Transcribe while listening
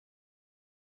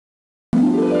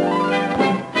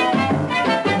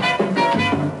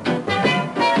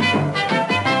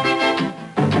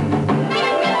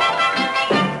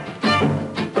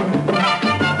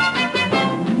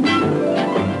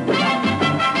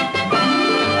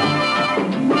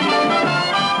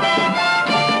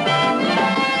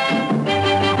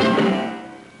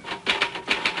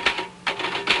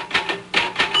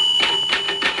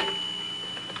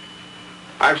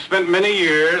spent many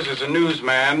years as a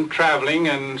newsman traveling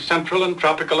in Central and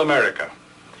Tropical America,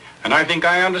 and I think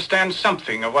I understand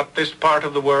something of what this part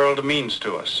of the world means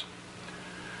to us.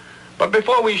 But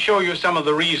before we show you some of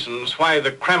the reasons why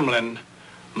the Kremlin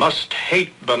must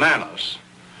hate bananas,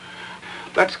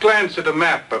 let's glance at a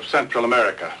map of Central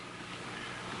America,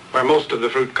 where most of the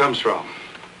fruit comes from.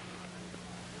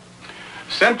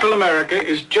 Central America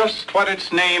is just what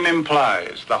its name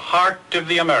implies, the heart of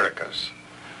the Americas.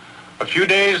 A few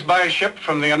days by ship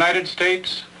from the United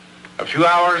States, a few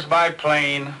hours by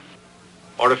plane,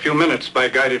 or a few minutes by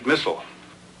guided missile.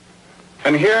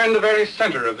 And here in the very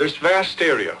center of this vast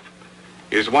area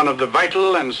is one of the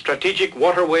vital and strategic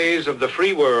waterways of the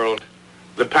free world,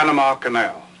 the Panama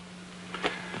Canal.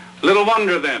 Little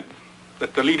wonder then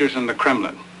that the leaders in the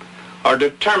Kremlin are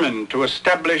determined to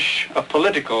establish a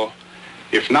political,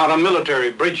 if not a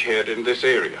military bridgehead in this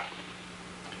area.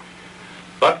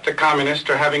 But the communists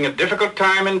are having a difficult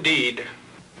time indeed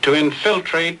to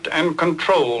infiltrate and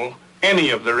control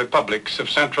any of the republics of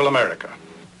Central America.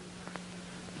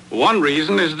 One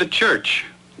reason is the church,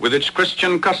 with its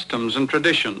Christian customs and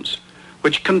traditions,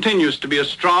 which continues to be a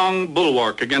strong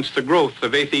bulwark against the growth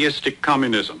of atheistic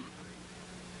communism.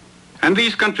 And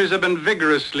these countries have been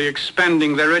vigorously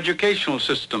expanding their educational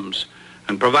systems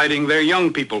and providing their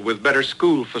young people with better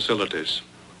school facilities.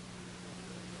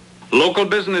 Local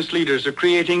business leaders are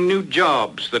creating new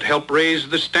jobs that help raise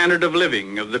the standard of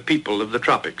living of the people of the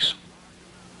tropics.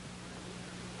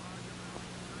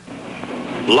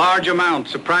 Large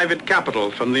amounts of private capital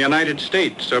from the United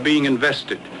States are being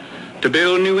invested to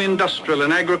build new industrial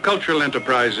and agricultural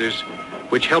enterprises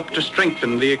which help to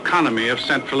strengthen the economy of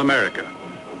Central America.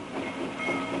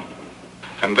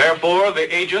 And therefore,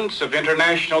 the agents of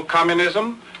international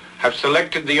communism have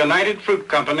selected the United Fruit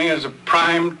Company as a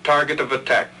prime target of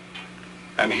attack.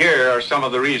 And here are some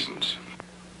of the reasons.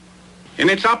 In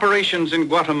its operations in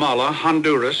Guatemala,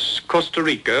 Honduras, Costa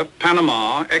Rica,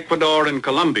 Panama, Ecuador, and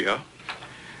Colombia,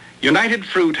 United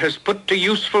Fruit has put to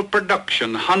useful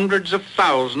production hundreds of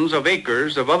thousands of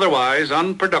acres of otherwise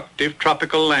unproductive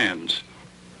tropical lands.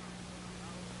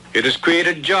 It has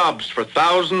created jobs for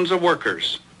thousands of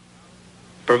workers,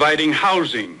 providing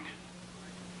housing,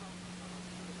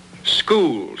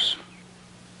 schools,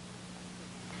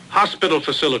 hospital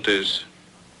facilities,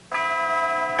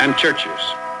 and churches.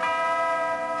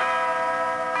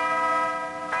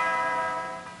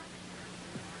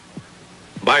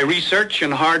 By research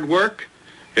and hard work,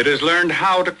 it has learned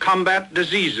how to combat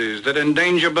diseases that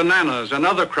endanger bananas and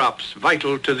other crops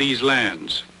vital to these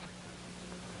lands.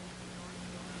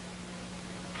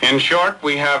 In short,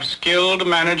 we have skilled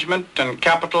management and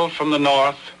capital from the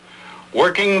north,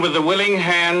 working with the willing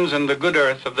hands and the good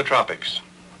earth of the tropics.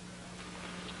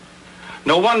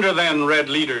 No wonder then red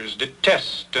leaders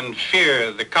detest and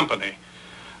fear the company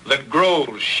that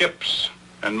grows, ships,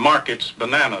 and markets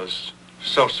bananas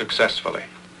so successfully.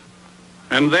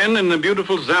 And then in the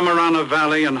beautiful Zamorana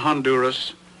Valley in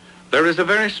Honduras, there is a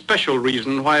very special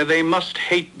reason why they must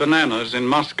hate bananas in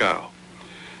Moscow.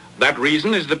 That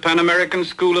reason is the Pan American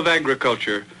School of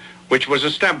Agriculture, which was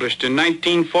established in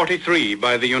 1943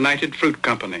 by the United Fruit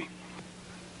Company.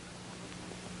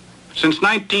 Since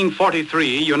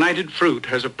 1943, United Fruit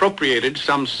has appropriated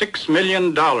some $6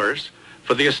 million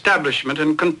for the establishment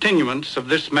and continuance of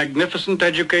this magnificent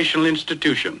educational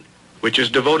institution, which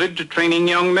is devoted to training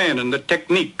young men in the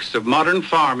techniques of modern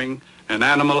farming and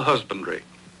animal husbandry.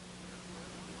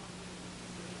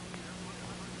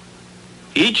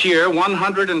 Each year,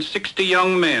 160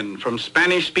 young men from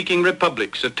Spanish-speaking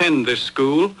republics attend this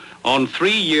school on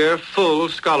 3-year full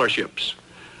scholarships.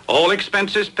 All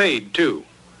expenses paid, too.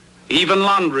 Even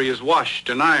laundry is washed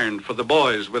and ironed for the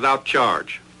boys without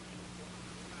charge.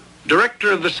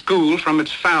 Director of the school from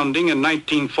its founding in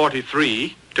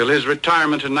 1943 till his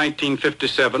retirement in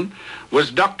 1957 was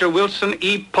Dr. Wilson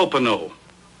E. Popenoe.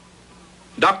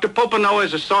 Dr. Popenoe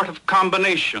is a sort of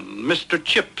combination, Mr.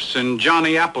 Chips and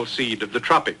Johnny Appleseed of the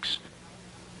tropics,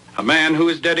 a man who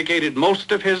has dedicated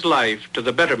most of his life to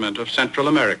the betterment of Central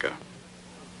America.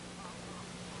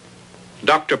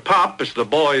 Dr. Pop, as the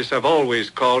boys have always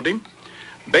called him,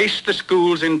 based the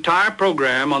school's entire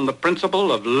program on the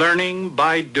principle of learning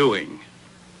by doing.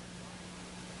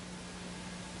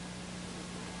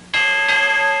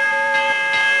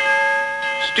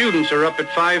 Students are up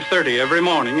at 5:30 every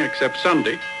morning except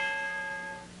Sunday.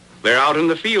 They're out in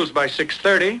the fields by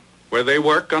 6:30, where they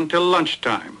work until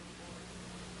lunchtime.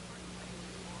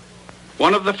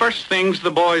 One of the first things the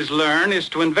boys learn is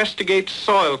to investigate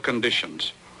soil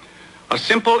conditions. A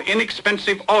simple,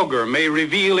 inexpensive auger may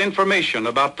reveal information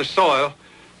about the soil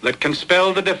that can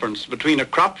spell the difference between a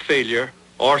crop failure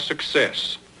or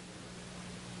success.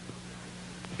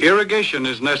 Irrigation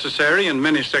is necessary in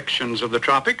many sections of the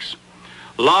tropics.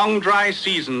 Long dry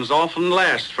seasons often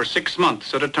last for 6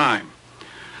 months at a time.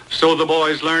 So the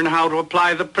boys learn how to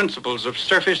apply the principles of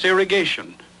surface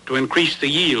irrigation to increase the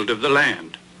yield of the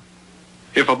land.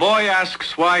 If a boy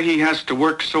asks why he has to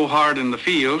work so hard in the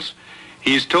fields,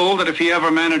 he's told that if he ever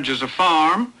manages a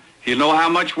farm, he'll know how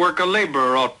much work a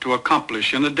laborer ought to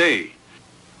accomplish in a day.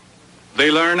 They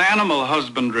learn animal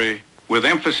husbandry with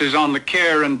emphasis on the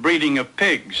care and breeding of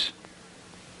pigs.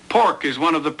 Pork is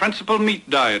one of the principal meat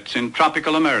diets in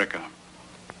tropical America.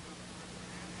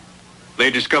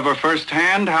 They discover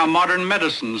firsthand how modern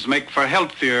medicines make for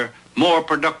healthier, more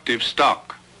productive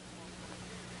stock.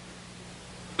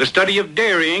 The study of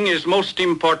dairying is most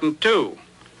important too.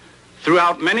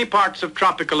 Throughout many parts of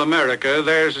tropical America,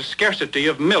 there's a scarcity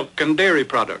of milk and dairy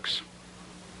products.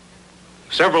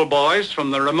 Several boys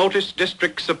from the remotest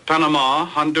districts of Panama,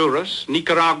 Honduras,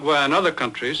 Nicaragua, and other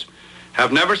countries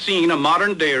have never seen a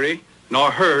modern dairy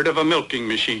nor heard of a milking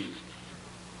machine.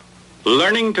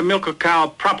 Learning to milk a cow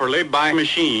properly by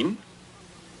machine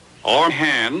or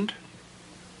hand,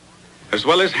 as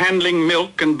well as handling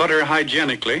milk and butter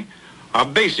hygienically, are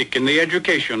basic in the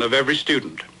education of every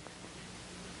student.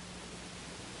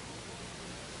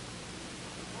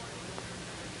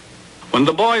 When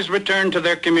the boys return to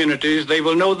their communities, they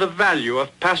will know the value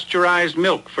of pasteurized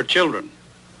milk for children.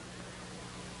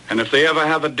 And if they ever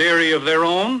have a dairy of their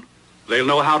own, they'll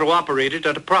know how to operate it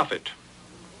at a profit.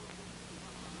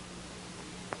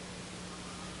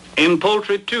 In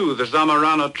poultry, too, the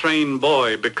Zamorano-trained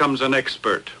boy becomes an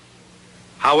expert.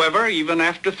 However, even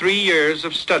after 3 years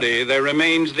of study, there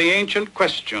remains the ancient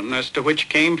question as to which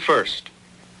came first,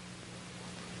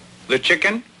 the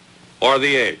chicken or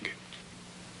the egg.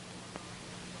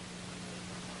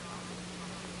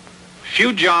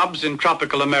 Few jobs in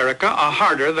tropical America are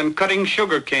harder than cutting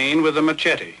sugar cane with a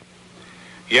machete.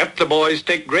 Yet the boys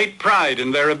take great pride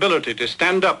in their ability to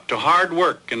stand up to hard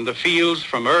work in the fields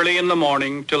from early in the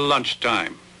morning till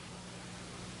lunchtime.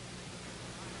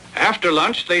 After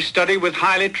lunch, they study with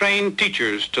highly trained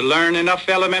teachers to learn enough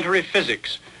elementary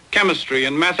physics, chemistry,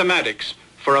 and mathematics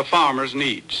for a farmer's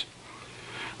needs.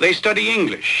 They study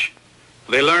English.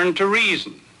 They learn to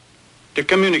reason, to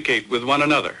communicate with one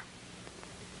another.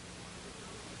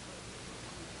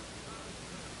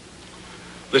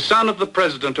 The son of the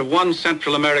president of one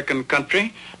Central American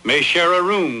country may share a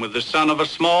room with the son of a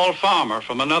small farmer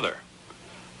from another.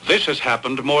 This has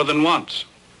happened more than once.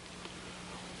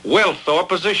 Wealth or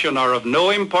position are of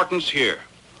no importance here.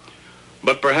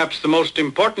 But perhaps the most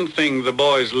important thing the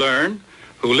boys learn,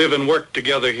 who live and work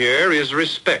together here, is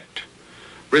respect.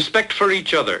 Respect for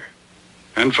each other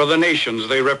and for the nations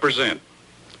they represent.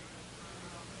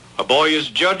 A boy is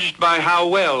judged by how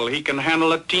well he can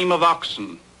handle a team of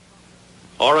oxen,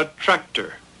 or a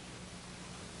tractor,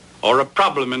 or a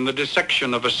problem in the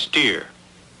dissection of a steer.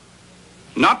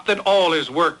 Not that all is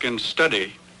work and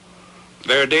study.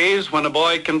 There are days when a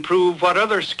boy can prove what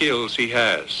other skills he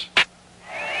has.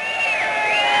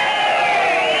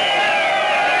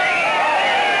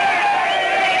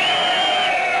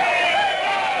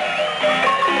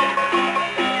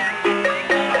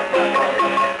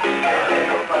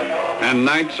 And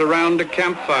nights around a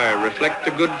campfire reflect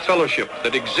the good fellowship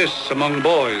that exists among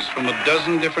boys from a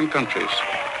dozen different countries.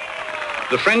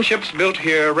 The friendships built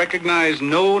here recognize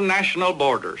no national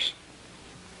borders.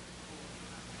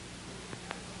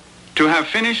 To have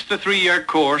finished the 3-year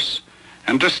course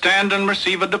and to stand and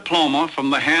receive a diploma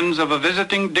from the hands of a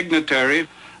visiting dignitary,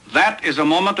 that is a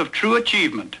moment of true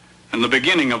achievement and the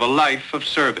beginning of a life of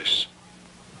service.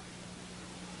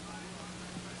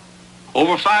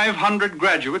 Over 500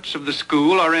 graduates of the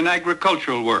school are in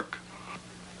agricultural work.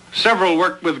 Several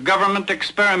work with government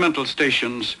experimental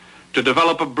stations to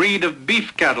develop a breed of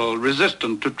beef cattle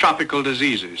resistant to tropical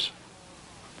diseases.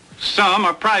 Some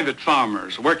are private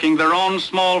farmers working their own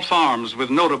small farms with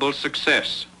notable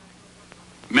success.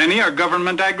 Many are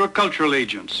government agricultural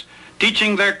agents,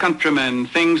 teaching their countrymen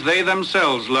things they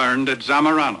themselves learned at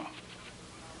Zamorano.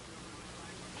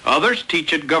 Others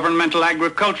teach at governmental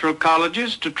agricultural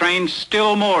colleges to train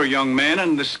still more young men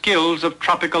in the skills of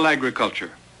tropical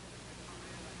agriculture.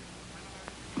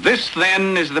 This,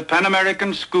 then, is the Pan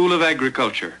American School of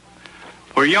Agriculture,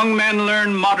 where young men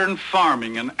learn modern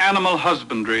farming and animal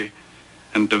husbandry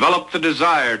and develop the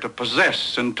desire to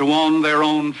possess and to own their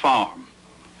own farm.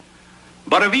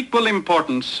 But of equal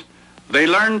importance, they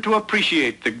learn to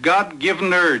appreciate the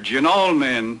God-given urge in all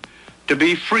men to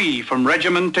be free from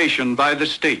regimentation by the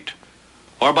state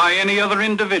or by any other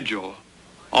individual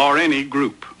or any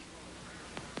group.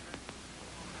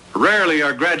 Rarely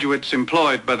are graduates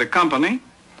employed by the company.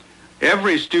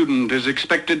 Every student is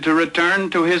expected to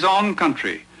return to his own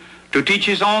country, to teach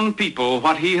his own people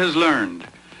what he has learned,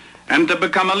 and to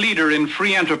become a leader in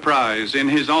free enterprise in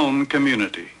his own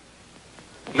community.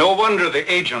 No wonder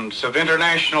the agents of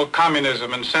international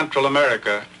communism in Central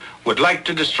America would like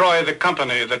to destroy the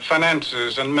company that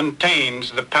finances and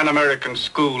maintains the Pan American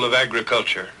School of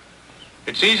Agriculture.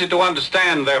 It's easy to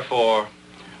understand, therefore,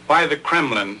 why the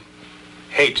Kremlin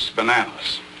hates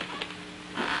bananas.